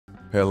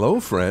Hello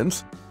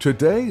friends,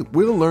 today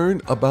we'll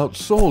learn about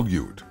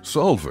solute,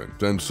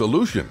 solvent, and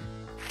solution.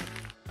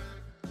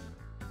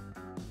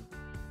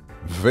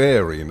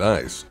 Very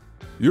nice.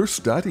 You're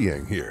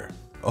studying here.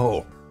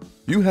 Oh,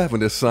 you have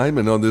an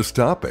assignment on this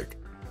topic.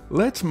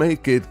 Let's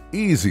make it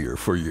easier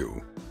for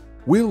you.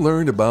 We'll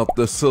learn about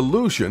the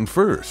solution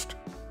first.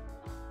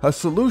 A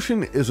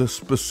solution is a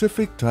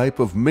specific type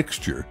of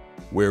mixture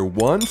where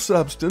one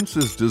substance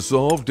is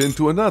dissolved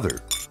into another.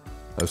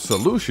 A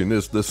solution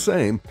is the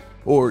same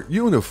or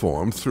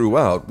uniform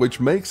throughout, which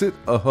makes it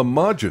a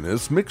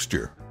homogeneous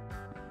mixture.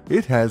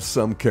 It has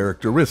some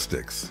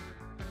characteristics.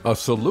 A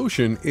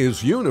solution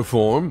is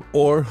uniform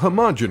or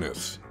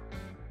homogeneous.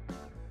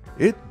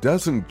 It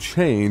doesn't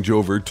change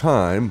over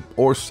time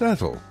or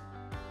settle.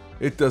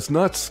 It does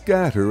not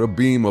scatter a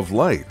beam of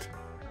light.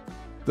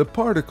 The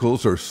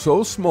particles are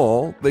so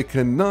small they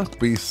cannot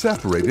be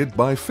separated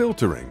by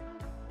filtering.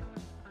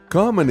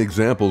 Common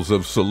examples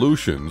of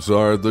solutions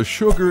are the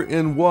sugar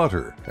in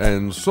water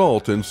and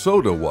salt in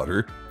soda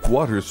water,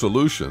 water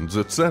solutions,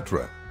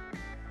 etc.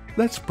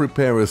 Let's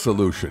prepare a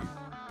solution.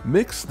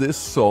 Mix this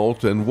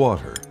salt and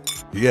water.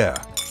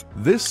 Yeah,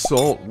 this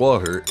salt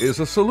water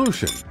is a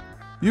solution.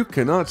 You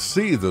cannot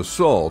see the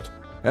salt,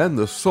 and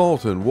the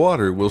salt and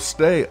water will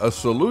stay a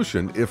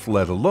solution if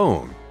let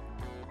alone.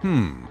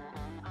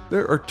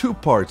 There are two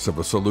parts of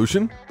a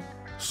solution.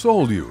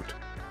 Solute.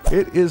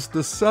 It is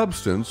the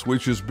substance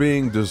which is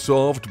being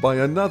dissolved by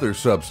another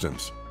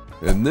substance.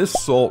 In this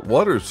salt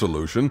water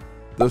solution,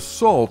 the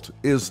salt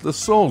is the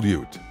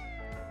solute.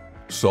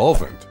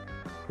 Solvent.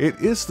 It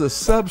is the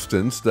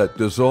substance that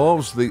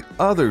dissolves the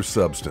other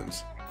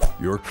substance.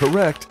 You're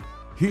correct.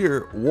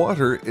 Here,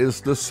 water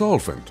is the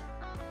solvent.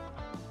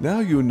 Now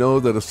you know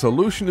that a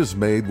solution is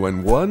made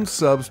when one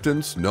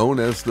substance, known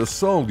as the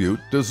solute,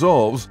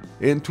 dissolves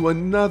into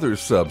another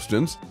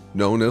substance,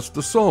 known as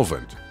the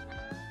solvent.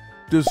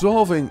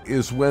 Dissolving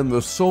is when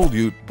the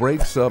solute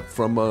breaks up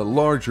from a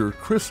larger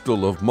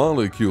crystal of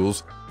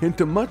molecules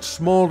into much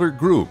smaller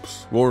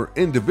groups or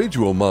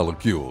individual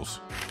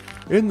molecules.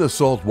 In the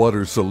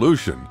saltwater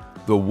solution,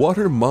 the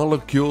water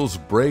molecules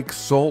break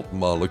salt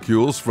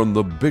molecules from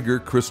the bigger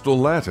crystal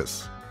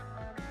lattice.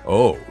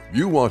 Oh,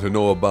 you want to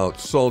know about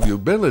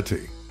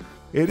solubility.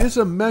 It is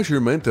a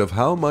measurement of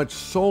how much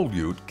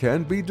solute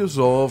can be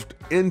dissolved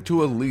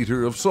into a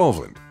liter of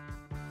solvent.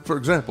 For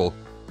example,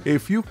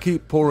 if you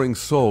keep pouring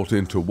salt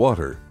into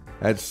water,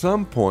 at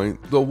some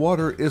point the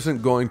water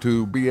isn't going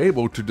to be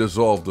able to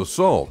dissolve the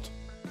salt.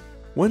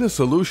 When a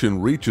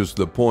solution reaches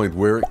the point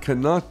where it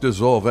cannot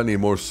dissolve any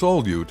more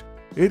solute,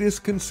 it is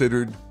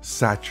considered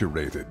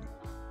saturated.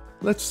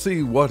 Let's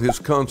see what is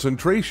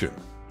concentration.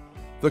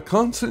 The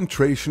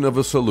concentration of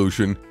a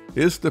solution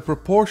is the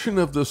proportion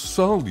of the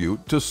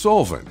solute to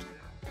solvent.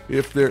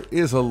 If there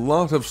is a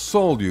lot of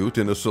solute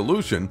in a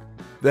solution,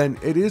 then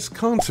it is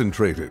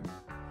concentrated.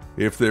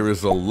 If there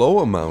is a low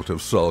amount of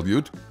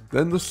solute,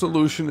 then the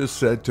solution is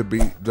said to be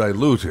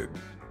diluted.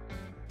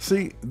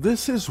 See,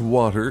 this is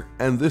water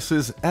and this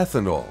is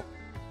ethanol.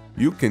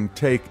 You can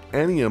take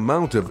any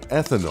amount of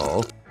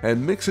ethanol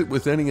and mix it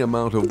with any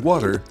amount of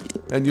water,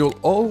 and you'll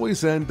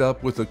always end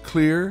up with a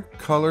clear,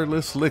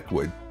 colorless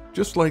liquid,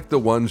 just like the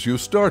ones you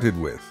started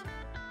with.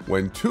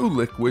 When two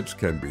liquids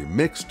can be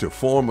mixed to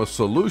form a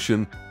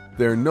solution,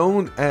 they're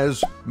known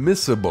as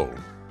miscible.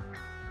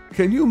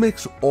 Can you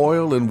mix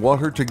oil and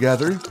water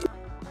together?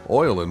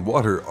 Oil and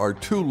water are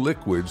two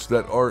liquids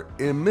that are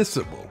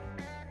immiscible.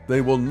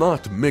 They will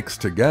not mix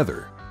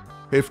together.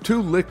 If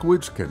two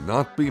liquids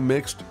cannot be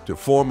mixed to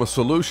form a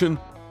solution,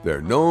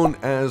 they're known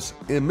as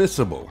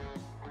immiscible.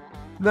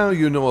 Now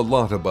you know a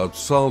lot about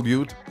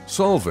solute,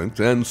 solvent,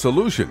 and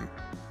solution.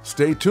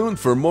 Stay tuned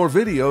for more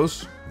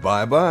videos.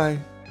 Bye-bye.